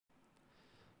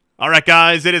Alright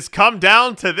guys, it has come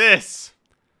down to this.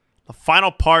 The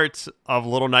final part of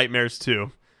Little Nightmares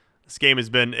 2. This game has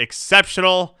been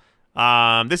exceptional.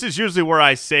 This is usually where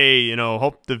I say, you know,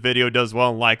 hope the video does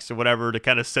well and likes or whatever to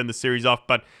kind of send the series off.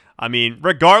 But, I mean,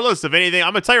 regardless of anything,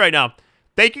 I'm going to tell you right now,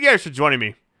 thank you guys for joining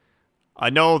me. I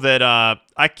know that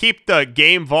I keep the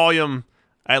game volume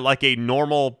at like a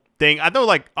normal thing. I know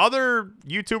like other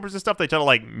YouTubers and stuff, they try to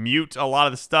like mute a lot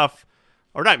of the stuff.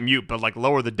 Or not mute, but like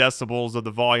lower the decibels of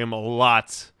the volume a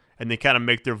lot. And they kind of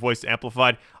make their voice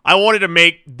amplified. I wanted to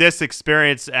make this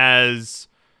experience as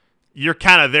you're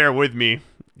kind of there with me,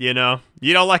 you know?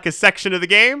 You don't like a section of the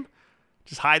game?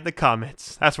 Just hide the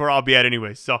comments. That's where I'll be at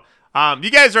anyway. So,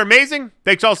 you guys are amazing.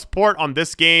 Thanks for all the support on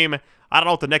this game. I don't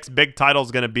know what the next big title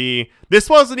is going to be. This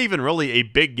wasn't even really a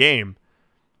big game.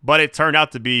 But it turned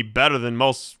out to be better than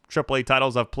most AAA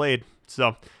titles I've played.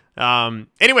 So,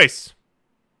 anyways.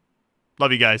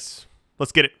 Love you guys.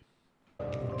 Let's get it.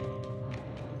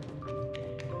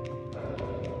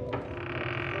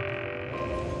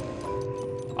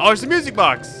 Oh, there's the music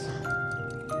box.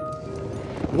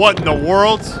 What in the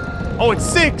world? Oh, it's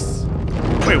 6.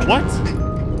 Wait, what?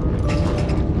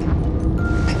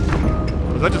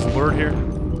 Was that just Lord here?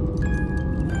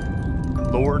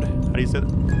 Lord? How do you say that?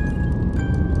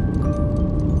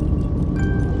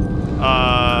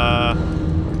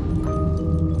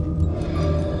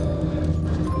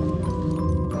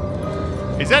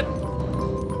 Is that?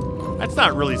 That's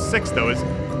not really 6 though, is it?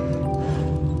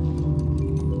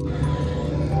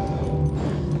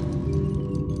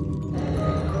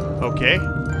 Okay.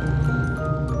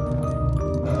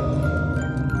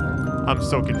 I'm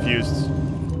so confused.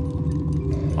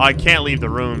 I can't leave the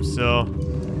room, so...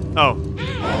 Oh.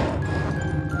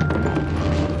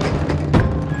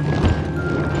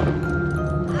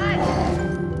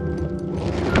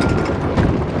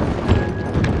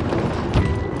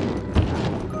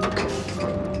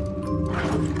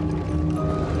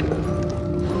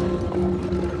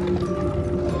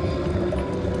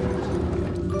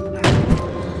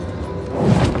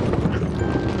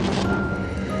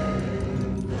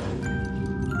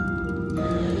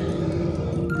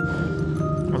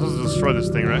 Destroy this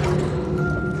thing, right?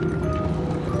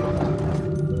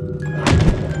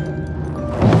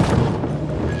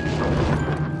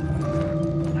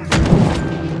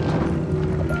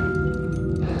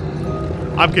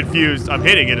 I'm confused. I'm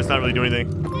hitting it. It's not really doing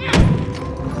anything.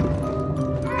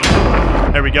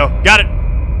 There we go. Got it.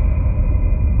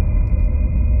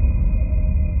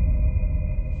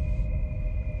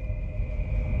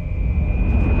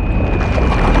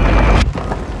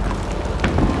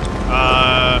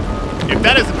 If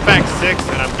that is in fact 6,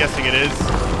 and I'm guessing it is,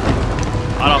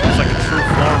 I don't know if it's like a true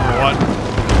form or what.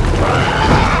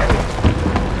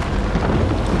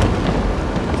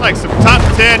 It's like some top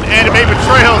 10 anime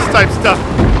betrayals type stuff.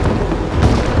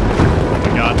 Oh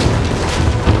my god.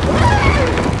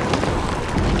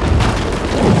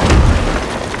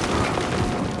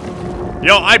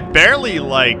 Yo, I barely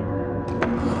like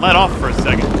let off for a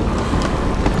second.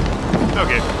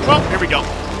 Okay, well, here we go.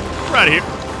 We're out of here.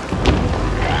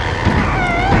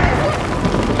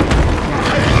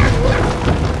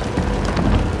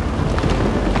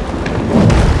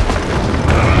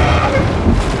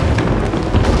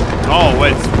 Oh,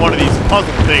 it's one of these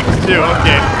puzzle things, too.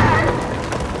 Okay.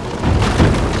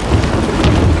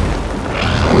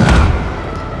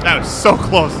 That was so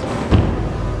close.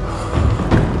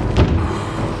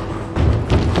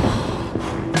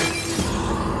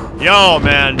 Yo,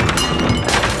 man.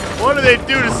 What do they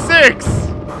do to 6?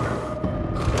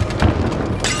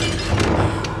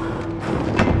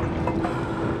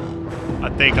 I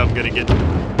think I'm gonna get...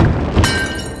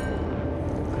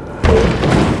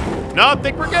 No, I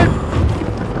think we're good.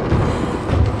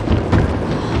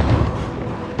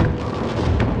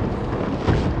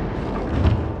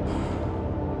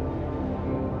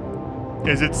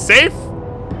 Is it safe?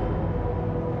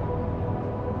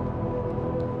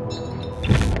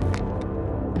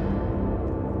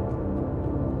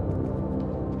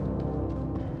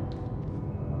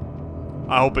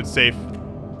 I hope it's safe.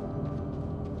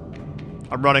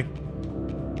 I'm running.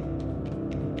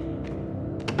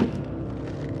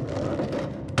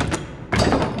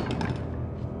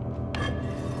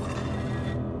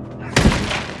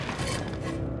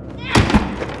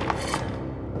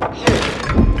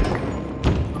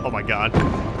 Oh my god.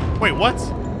 Wait, what?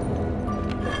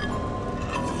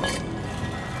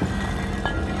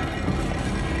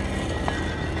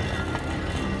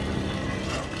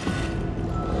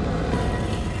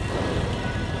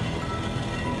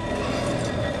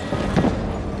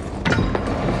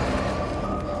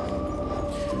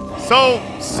 So,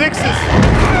 6 is...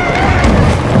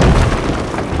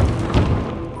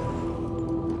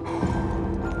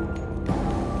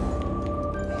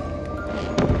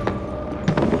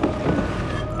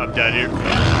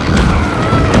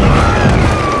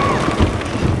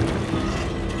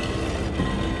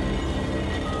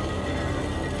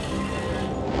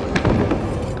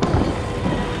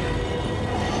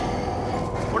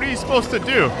 supposed to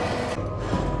do?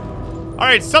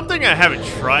 Alright, something I haven't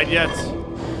tried yet.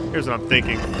 Here's what I'm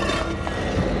thinking. I'm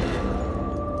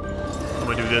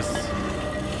gonna do this.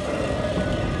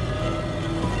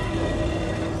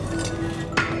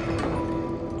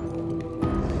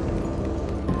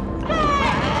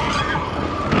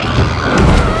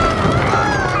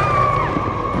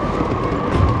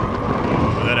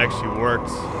 Oh, that actually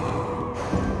worked.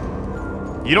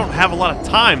 You don't have a lot of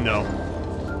time, though.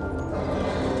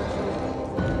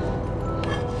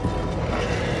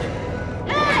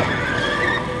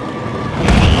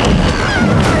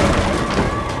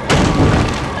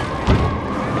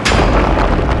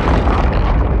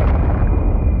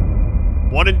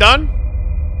 One and done?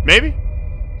 Maybe?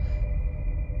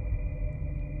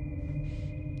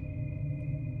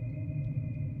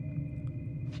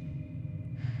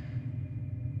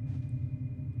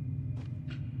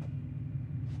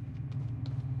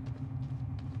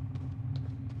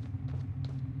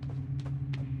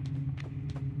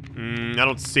 I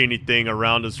don't see anything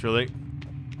around us, really.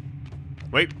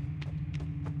 Wait.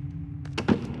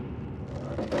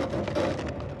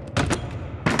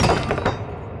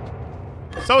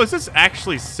 So is this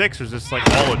actually 6 or is this like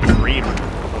all a dream?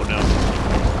 Oh no.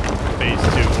 Phase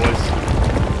 2, boys.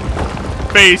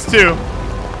 Phase 2.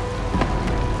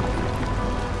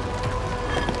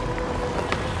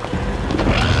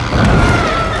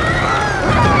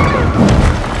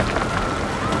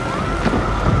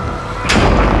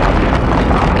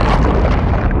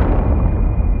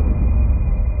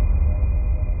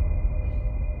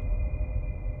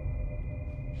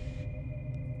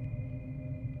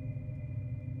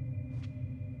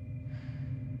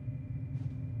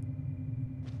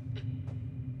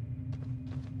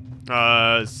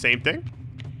 Same thing.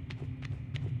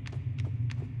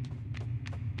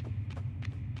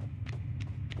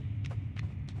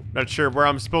 Not sure where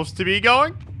I'm supposed to be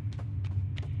going.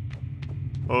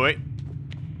 Oh, wait.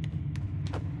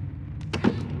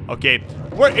 Okay.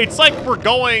 It's like we're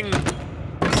going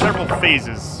several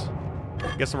phases.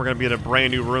 Guessing we're gonna be in a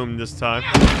brand new room this time.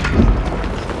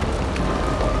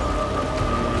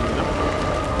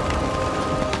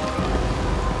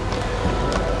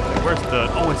 Where's the...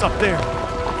 Oh, it's up there.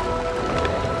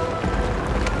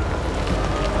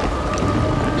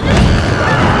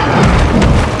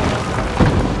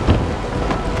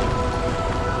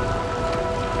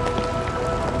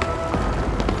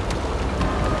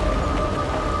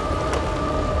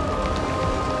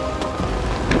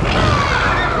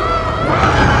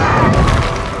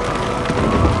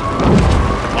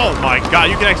 Oh my god,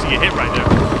 you can actually get hit right there.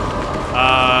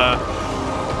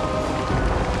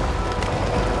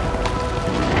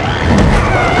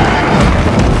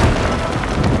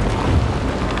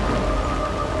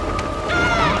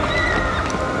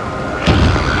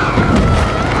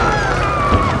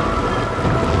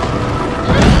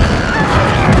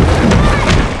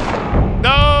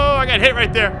 Hit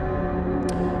right there.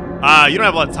 You don't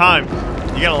have a lot of time.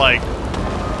 You gotta like,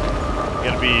 you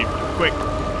gotta be quick.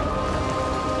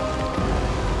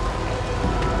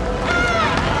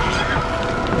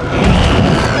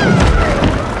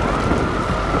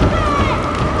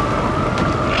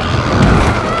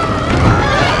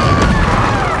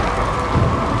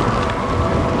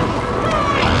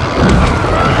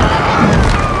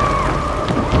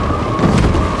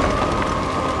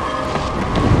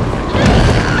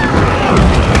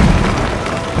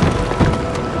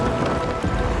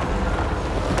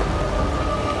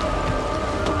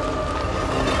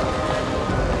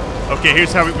 Okay,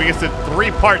 here's how we get the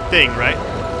 3-part thing, right?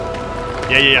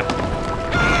 Yeah.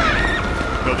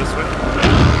 Go this way.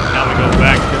 Now we go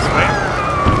back this way.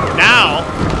 Now.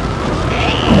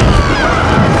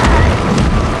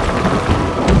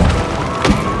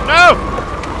 No!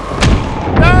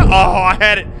 No! Oh, I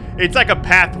had it. It's like a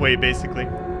pathway, basically.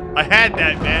 I had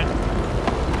that, man.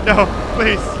 No,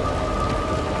 please.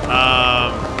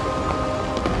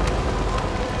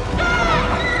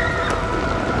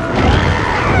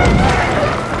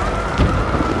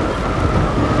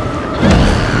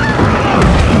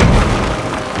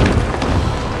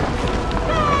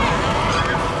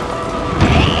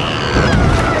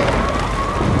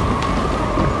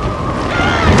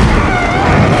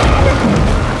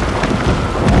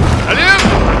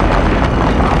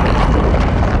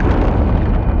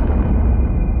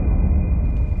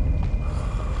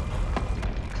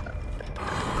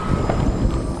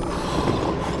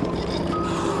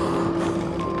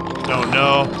 Oh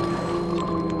no.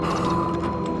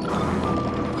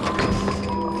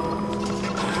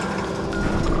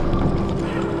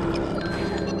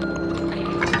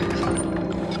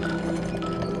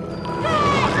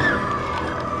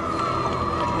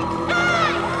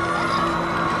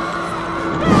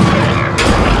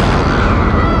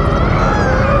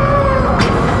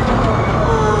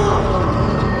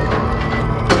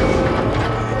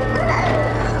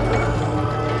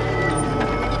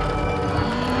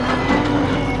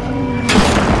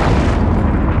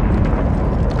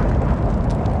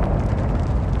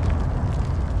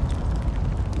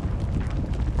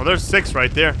 Well, there's 6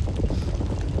 right there.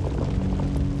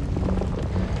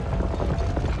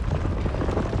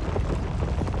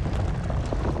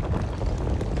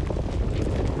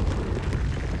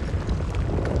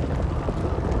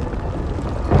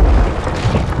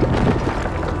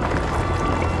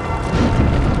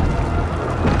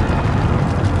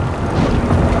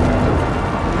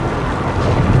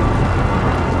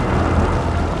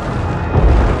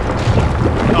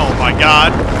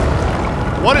 God.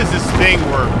 What is this thing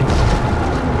where...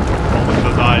 Oh, look at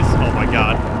those eyes. Oh my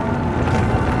God.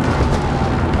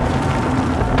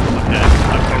 I'm dead.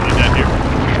 I'm totally dead here.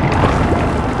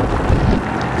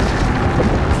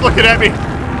 It's looking at me.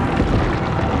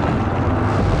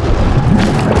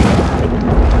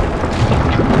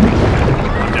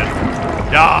 I'm dead.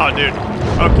 Oh, dude.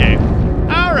 Okay.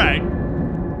 Alright.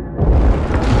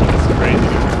 That's crazy.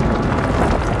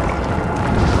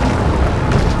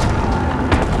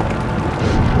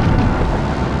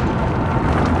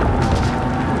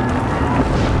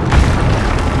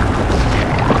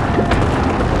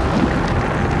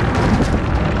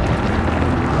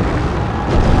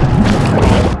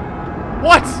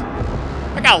 What?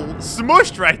 I got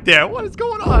smushed right there. What is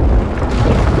going on?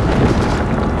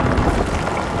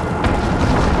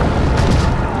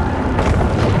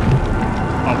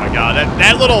 Oh my God,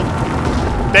 that little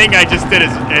thing I just did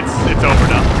is it's over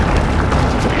now.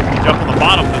 You jump on the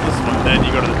bottom of this one, then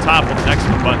you go to the top of the next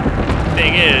one. But the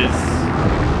thing is,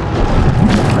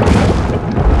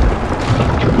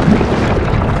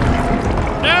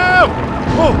 no!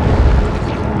 Oh!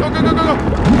 Go go go go go!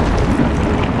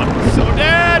 I'm so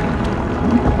dead!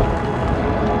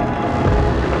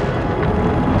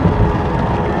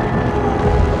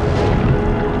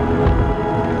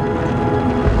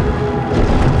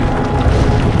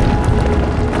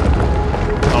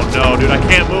 Oh no, dude, I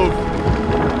can't move.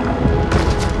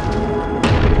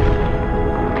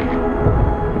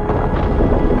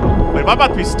 Wait, am I about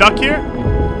to be stuck here?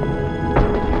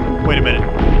 Wait a minute.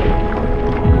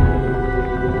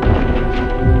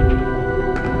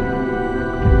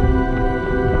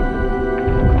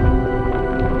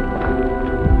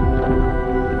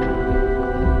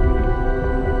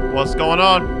 What's going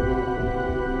on?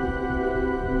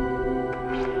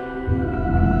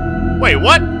 Wait,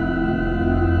 what?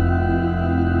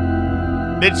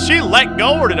 Did she let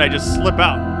go or did I just slip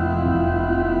out?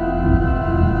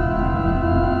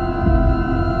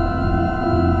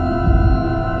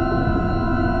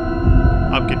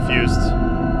 I'm confused.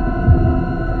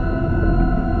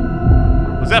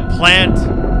 Was that planned?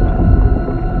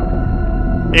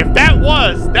 If that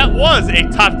was a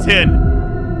top 10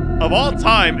 of all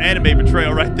time anime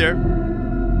betrayal right there.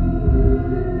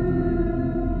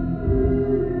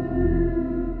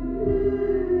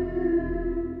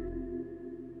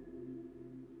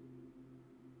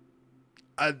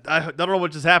 I don't know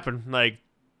what just happened. Like,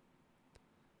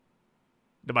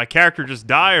 did my character just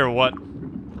die or what?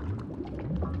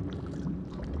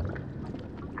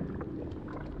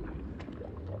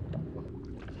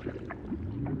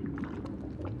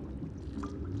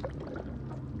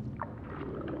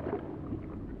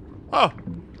 Oh.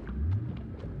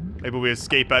 Maybe we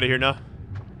escape out of here now.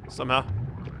 Somehow.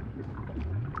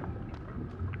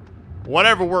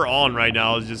 Whatever we're on right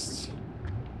now is just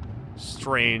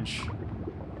strange.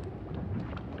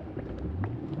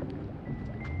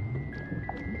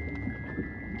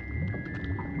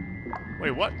 Wait,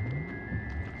 what?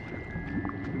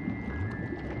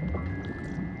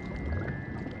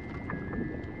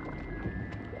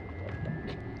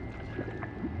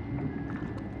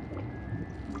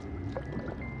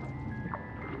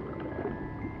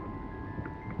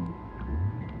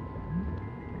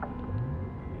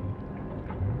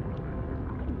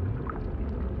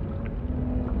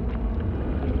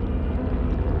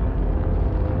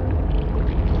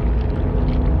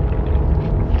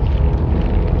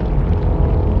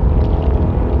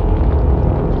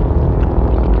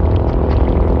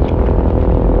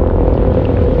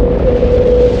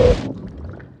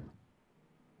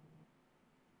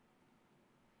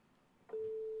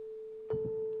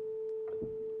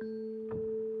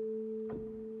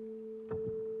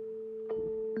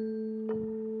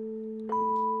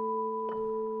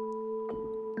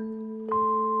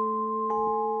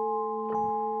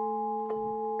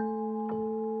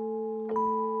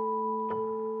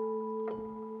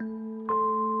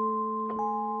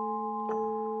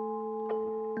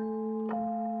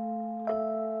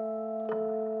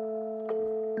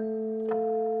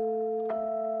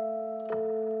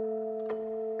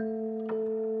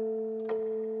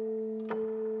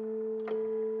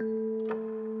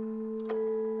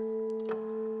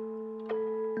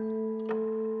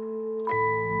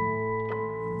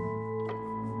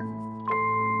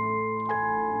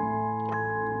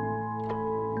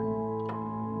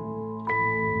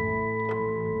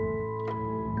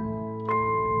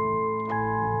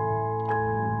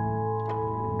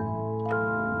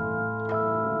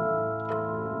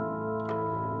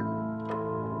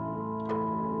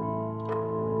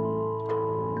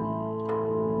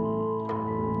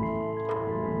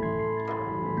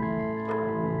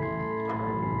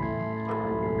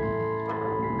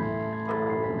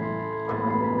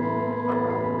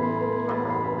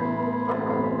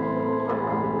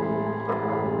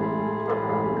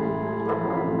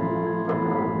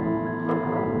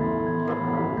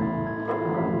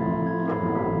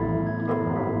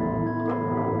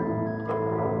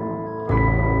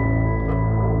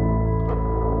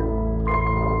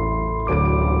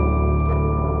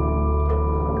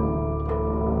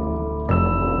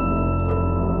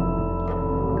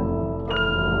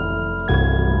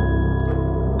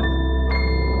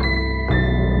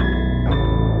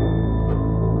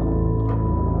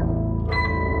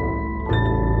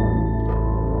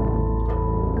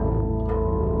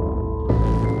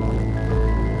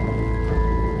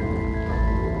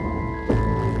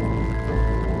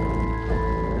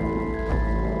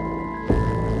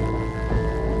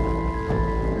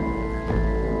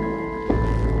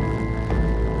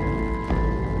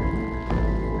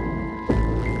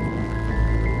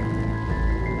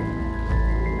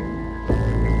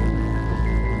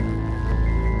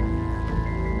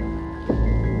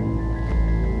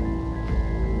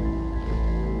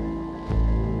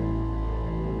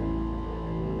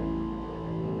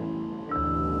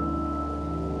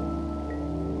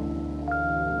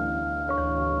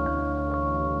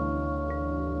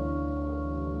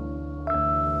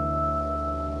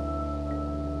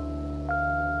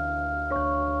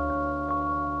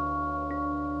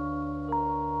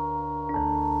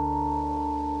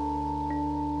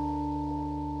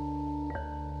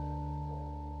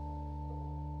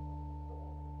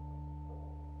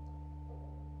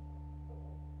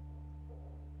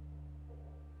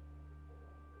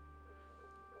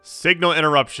 Signal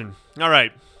interruption. All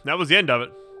right, that was the end of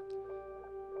it.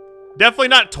 Definitely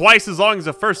not twice as long as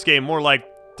the first game. More like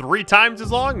 3 times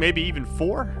as long, maybe even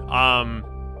 4.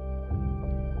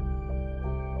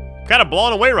 Kind of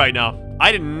blown away right now.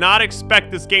 I did not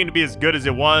expect this game to be as good as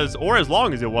it was, or as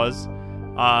long as it was.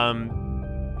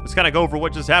 Let's kind of go over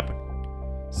what just happened.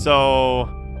 So,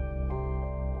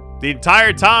 the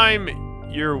entire time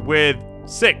you're with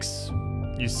 6.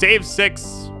 You save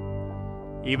 6.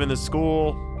 Even the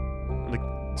school,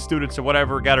 the students or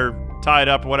whatever, got her tied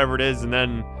up, or whatever it is, and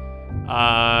then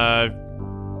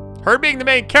her being the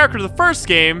main character of the first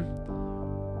game,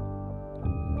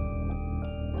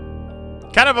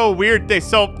 kind of a weird thing.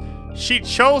 So she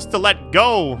chose to let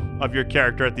go of your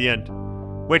character at the end,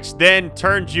 which then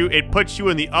turns you, it puts you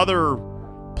in the other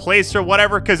place or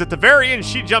whatever, because at the very end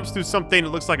she jumps through something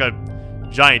that looks like a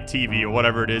giant TV or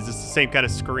whatever it is. It's the same kind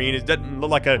of screen. It doesn't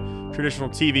look like a traditional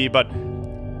TV, but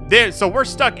there, so we're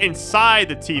stuck inside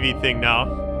the TV thing now,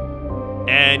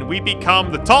 and we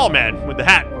become the tall man with the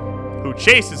hat who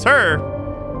chases her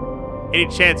any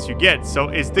chance you get. So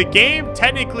is the game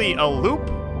technically a loop?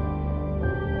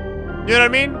 You know what I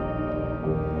mean?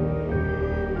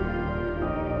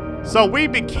 So we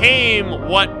became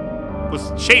what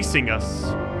was chasing us,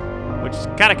 which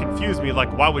kind of confused me.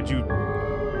 Like, why would you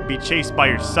be chased by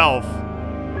yourself?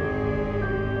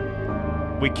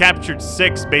 We captured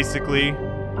 6, basically,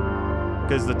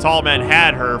 because the tall man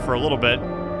had her for a little bit.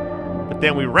 But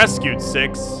then we rescued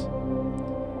 6.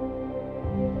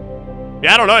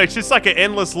 Yeah, I don't know. It's just like an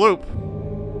endless loop.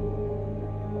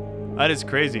 That is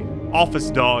crazy.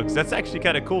 Office dogs. That's actually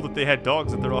kind of cool that they had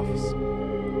dogs at their office.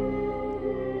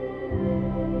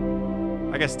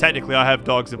 I guess technically I have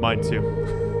dogs at mine too.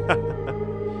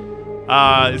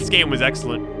 This game was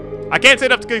excellent. I can't say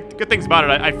enough good things about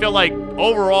it. I feel like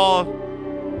overall,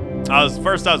 I was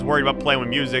worried about playing with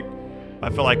music. I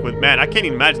feel like man, I can't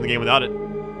even imagine the game without it.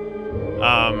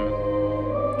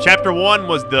 Chapter 1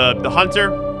 was the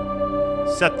hunter.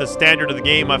 Set the standard of the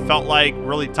game. I felt like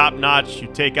really top notch. You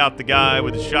take out the guy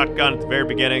with the shotgun at the very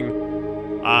beginning.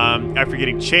 After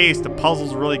getting chased, the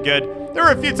puzzles were really good. There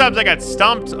were a few times I got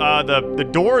stumped. The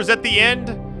doors at the end,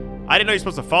 I didn't know you're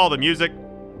supposed to follow the music.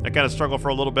 I kind of struggled for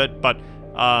a little bit, but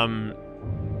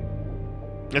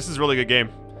this is a really good game.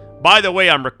 By the way,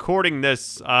 I'm recording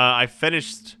this. I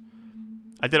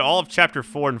did all of chapter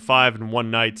 4 and 5 in one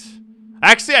night.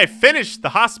 Actually, I finished the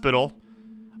hospital.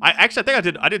 I think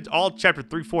I did all chapter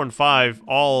 3, 4, and 5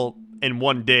 all in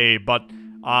one day, but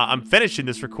I'm finishing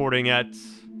this recording at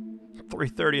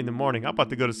 3:30 in the morning. I'm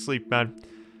about to go to sleep, man.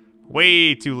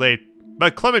 Way too late.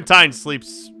 But Clementine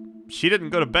sleeps. She didn't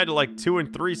go to bed till like 2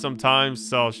 and 3 sometimes,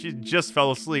 so she just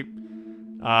fell asleep.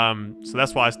 So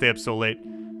that's why I stay up so late.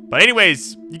 But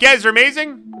anyways, you guys are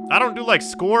amazing. I don't do like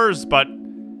scores, but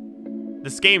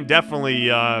this game definitely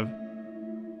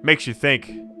makes you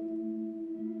think.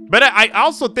 But I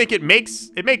also think it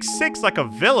makes 6 like a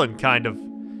villain, kind of.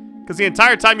 Because the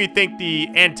entire time you think the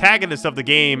antagonist of the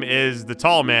game is the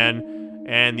tall man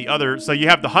and the other. So you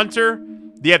have the hunter,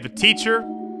 you have the teacher,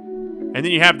 and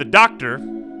then you have the doctor.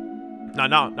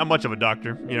 Not much of a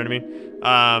doctor, you know what I mean?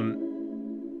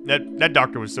 That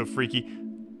doctor was so freaky.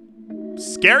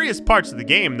 Scariest parts of the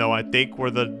game, though, I think, were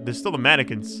there's still the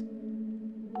mannequins.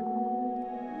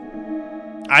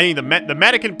 I mean, the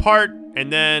mannequin part, and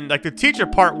then, like, the teacher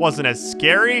part wasn't as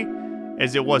scary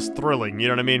as it was thrilling, you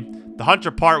know what I mean? The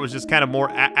hunter part was just kind of more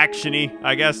action-y,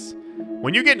 I guess.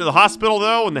 When you get into the hospital,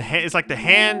 though, and it's like the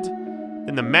hand,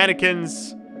 then the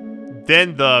mannequins,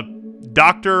 then the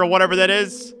doctor or whatever that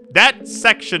is, that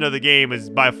section of the game is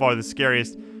by far the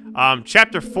scariest.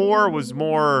 Chapter 4 was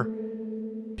more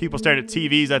people staring at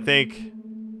TVs, I think.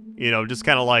 You know, just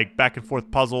kind of like back and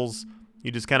forth puzzles.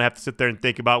 You just kind of have to sit there and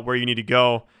think about where you need to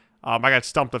go. I got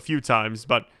stumped a few times,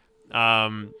 but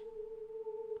yeah,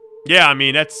 I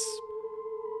mean, it's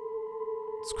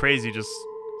crazy just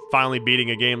finally beating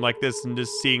a game like this and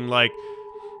just seeing, like,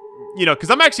 you know, because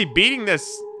I'm actually beating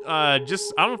this I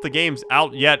don't know if the game's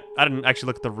out yet. I didn't actually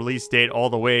look at the release date all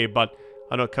the way, but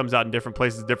I know it comes out in different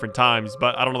places at different times,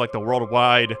 but I don't know, like, the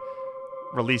worldwide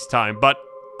release time. But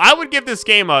I would give this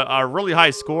game a really high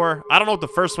score. I don't know what the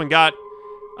first one got.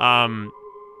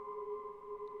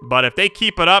 But if they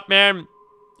keep it up, man,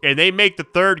 and they make the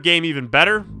third game even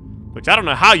better, which I don't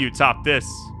know how you top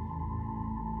this.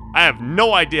 I have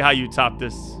no idea how you top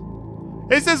this.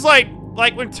 This is like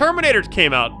when Terminator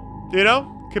came out, you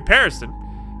know? Comparison.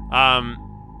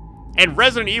 And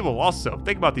Resident Evil also.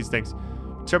 Think about these things.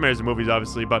 Terminator's the movies,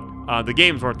 obviously, but the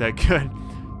games weren't that good.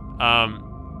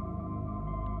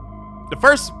 The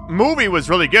first movie was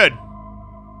really good.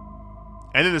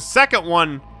 And then the second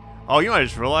one... Oh, you know what I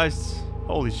just realized?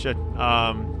 Holy shit.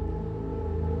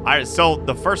 Alright, so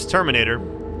the first Terminator,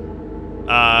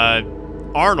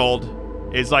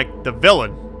 Arnold is like the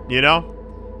villain, you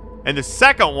know? And the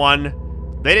second one,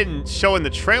 they didn't show in the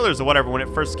trailers or whatever when it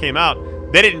first came out.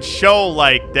 They didn't show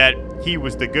like that he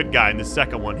was the good guy in the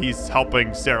second one. He's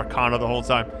helping Sarah Connor the whole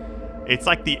time. It's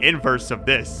like the inverse of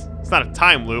this. It's not a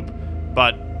time loop,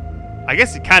 but I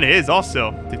guess it kind of is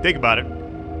also, if you think about it.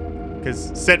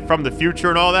 Because sent from the future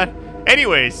and all that.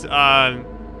 Anyways, I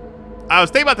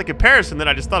was thinking about the comparison, then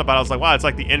I just thought about it. I was like, wow, it's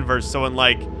like the inverse. So in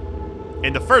like,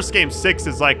 in the first game, 6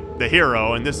 is like the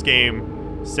hero. In this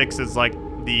game, 6 is like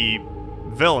the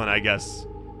villain, I guess.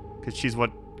 Because she's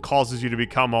what causes you to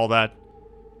become all that.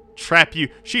 Trap you.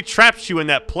 She traps you in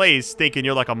that place thinking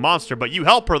you're like a monster, but you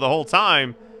help her the whole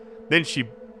time. Then she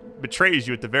betrays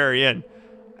you at the very end.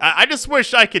 I just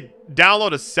wish I could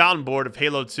download a soundboard of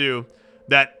Halo 2.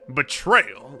 That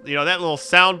betrayal. You know, that little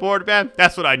soundboard, man?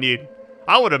 That's what I need.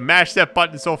 I would have mashed that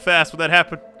button so fast when that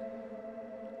happened.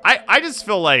 I just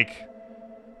feel like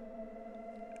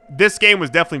this game was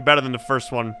definitely better than the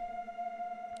first one.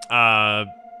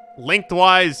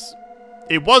 Lengthwise,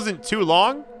 it wasn't too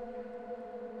long.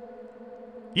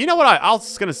 You know what I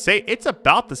was going to say? It's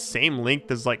about the same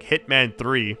length as like Hitman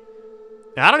 3.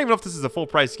 And I don't even know if this is a full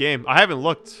price game. I haven't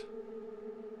looked.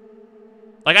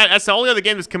 Like, that's the only other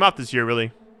game that's come out this year,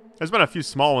 really. There's been a few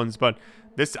small ones, but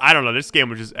this, I don't know. This game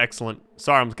was just excellent.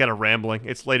 Sorry, I'm kind of rambling.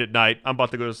 It's late at night. I'm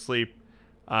about to go to sleep.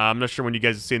 I'm not sure when you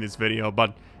guys have seen this video,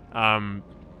 but I've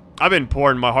been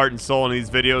pouring my heart and soul into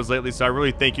these videos lately, so I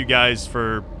really thank you guys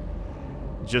for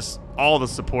just all the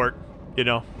support, you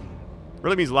know. It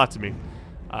really means a lot to me.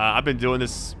 I've been doing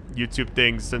this YouTube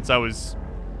thing since I was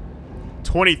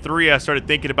 23. I started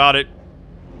thinking about it.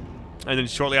 And then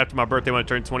shortly after my birthday, when I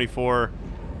turned 24,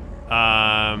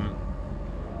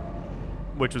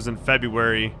 which was in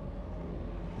February,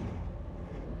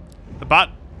 about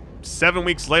 7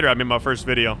 weeks later, I made my first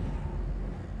video.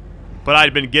 But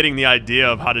I'd been getting the idea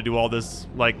of how to do all this,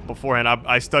 like, beforehand.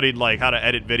 I studied, like, how to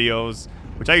edit videos,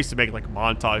 which I used to make, like,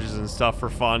 montages and stuff for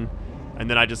fun. And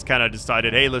then I just kind of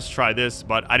decided, hey, let's try this.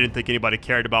 But I didn't think anybody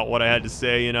cared about what I had to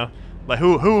say, you know? Like,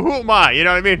 who am I? You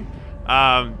know what I mean?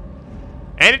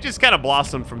 And it just kind of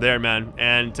blossomed from there, man.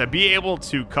 And to be able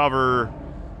to cover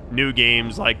new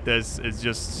games like this is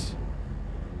just...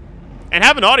 And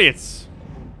have an audience.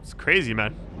 It's crazy,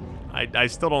 man. I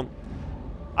still don't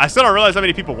realize how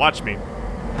many people watch me.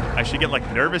 I should get,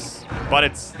 like, nervous. But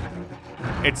it's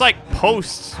like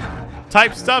post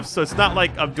type stuff, so it's not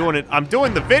like I'm doing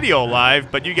the video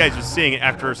live, but you guys are seeing it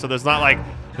after, so there's not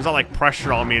like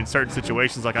pressure on me in certain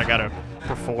situations like I gotta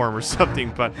perform or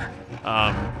something. But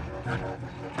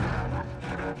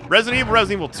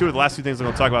Resident Evil 2 are the last two things I'm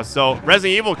gonna talk about. So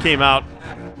Resident Evil came out,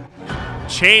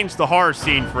 changed the horror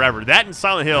scene forever. That and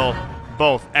Silent Hill,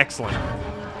 both excellent.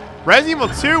 Resident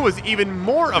Evil 2 was even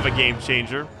more of a game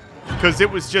changer because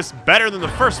it was just better than the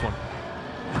first one.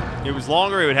 It was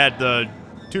longer. It had the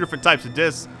 2 different types of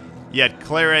discs. You had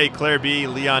Claire A, Claire B,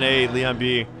 Leon A, Leon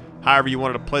B. However you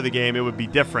wanted to play the game, it would be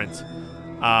different.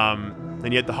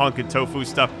 Then you had the hunk and tofu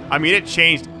stuff. I mean, it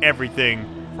changed everything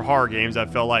for horror games, I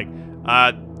feel like.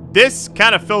 This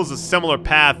kind of fills a similar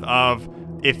path of,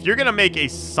 if you're going to make a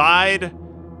side...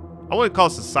 I wouldn't call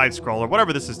this a side scroller,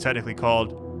 whatever this is technically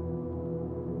called.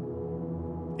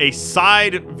 A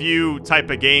side view type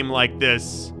of game like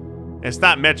this. It's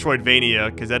not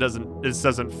Metroidvania, because this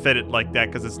doesn't fit it like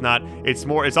that, because it's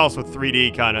also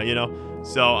 3D kind of, you know?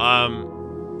 So,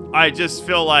 I just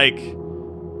feel like,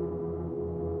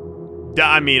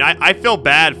 I mean, I feel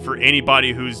bad for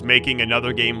anybody who's making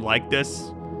another game like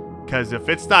this, because if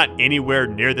it's not anywhere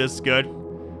near this good,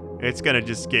 it's going to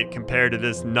just get compared to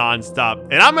this nonstop.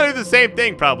 And I'm going to do the same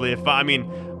thing, probably.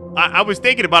 I was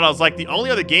thinking about it, I was like, the only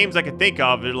other games I could think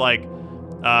of are like,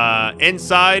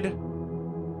 Inside.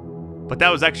 But that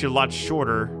was actually a lot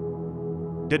shorter.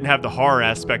 Didn't have the horror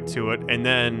aspect to it. And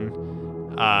then,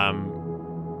 I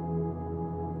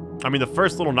mean, the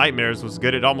first Little Nightmares was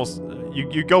good. It almost,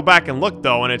 you go back and look,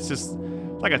 though, and it's just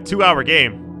like a 2-hour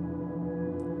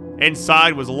game.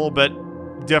 Inside was a little bit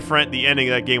different. The ending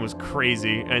of that game was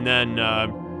crazy. And then,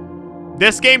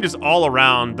 this game just all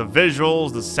around, the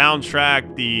visuals, the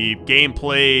soundtrack, the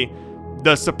gameplay,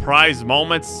 the surprise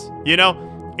moments, you know?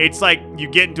 It's like you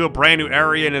get into a brand new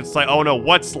area and it's like, oh no,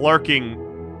 what's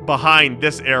lurking behind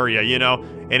this area, you know?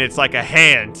 And it's like a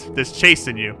hand that's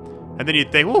chasing you. And then you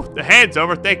think, whoo, the hand's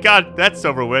over. Thank God that's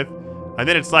over with. And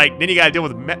then it's like, then you gotta deal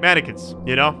with mannequins,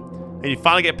 you know? And you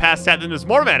finally get past that, and then there's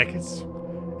more mannequins.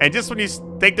 And just when you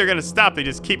think they're gonna stop, they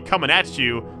just keep coming at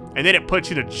you. And then it puts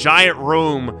you in a giant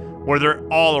room where they're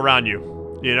all around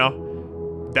you, you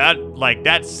know?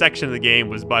 that section of the game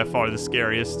was by far the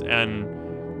scariest. And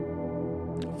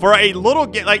for a little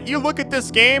game, like, you look at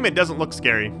this game, it doesn't look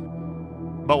scary,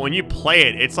 but when you play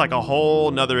it, it's like a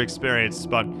whole nother experience.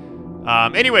 But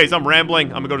anyways, I'm rambling.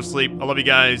 I'm gonna go to sleep. I love you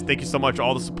guys. Thank you so much for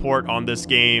all the support on this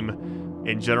game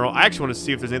in general. I actually want to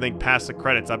see if there's anything past the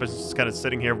credits. I've been just kind of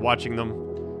sitting here watching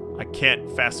them. I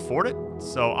can't fast forward it,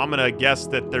 so I'm gonna guess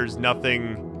that there's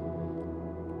nothing.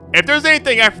 If there's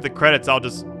anything after the credits, I'll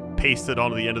just paste it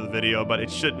onto the end of the video, but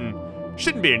it shouldn't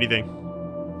be anything.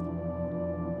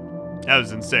 That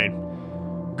was insane.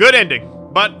 Good ending.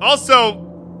 But also,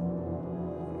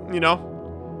 you know,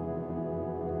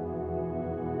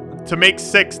 to make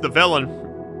 6 the villain,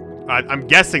 I'm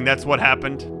guessing that's what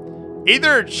happened.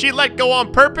 Either she let go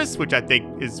on purpose, which I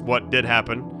think is what did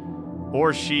happen,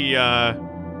 or she,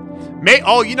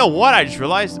 oh, you know what? I just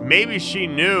realized maybe she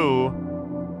knew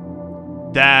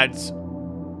that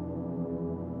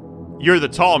you're the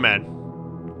tall man,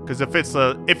 because if it's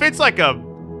like a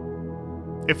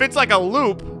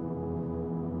loop,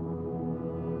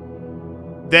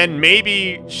 then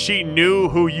maybe she knew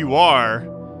who you are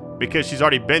because she's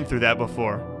already been through that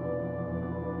before.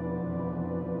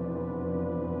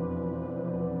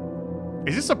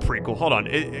 Is this a prequel? Hold on,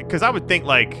 because I would think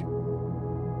like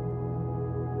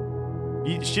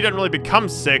she doesn't really become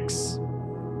 6.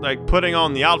 Like, putting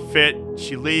on the outfit,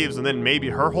 she leaves, and then maybe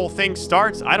her whole thing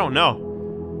starts? I don't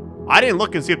know. I didn't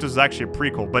look and see if this was actually a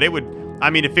prequel, but it would... I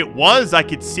mean, if it was, I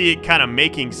could see it kind of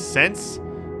making sense,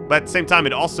 but at the same time,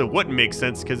 it also wouldn't make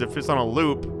sense, because if it's on a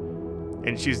loop,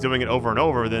 and she's doing it over and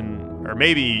over, then... Or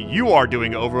maybe you are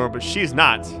doing it over and over, but she's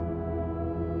not.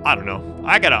 I don't know.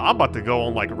 I'm about to go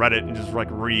on, like, Reddit and just, like,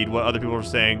 read what other people are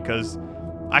saying, because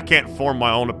I can't form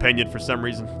my own opinion for some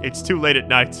reason. It's too late at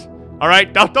night.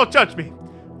 Alright? Don't judge me.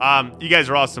 You guys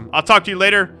are awesome. I'll talk to you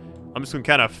later. I'm just gonna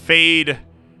kind of fade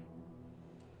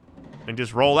and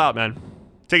just roll out, man.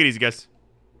 Take it easy, guys.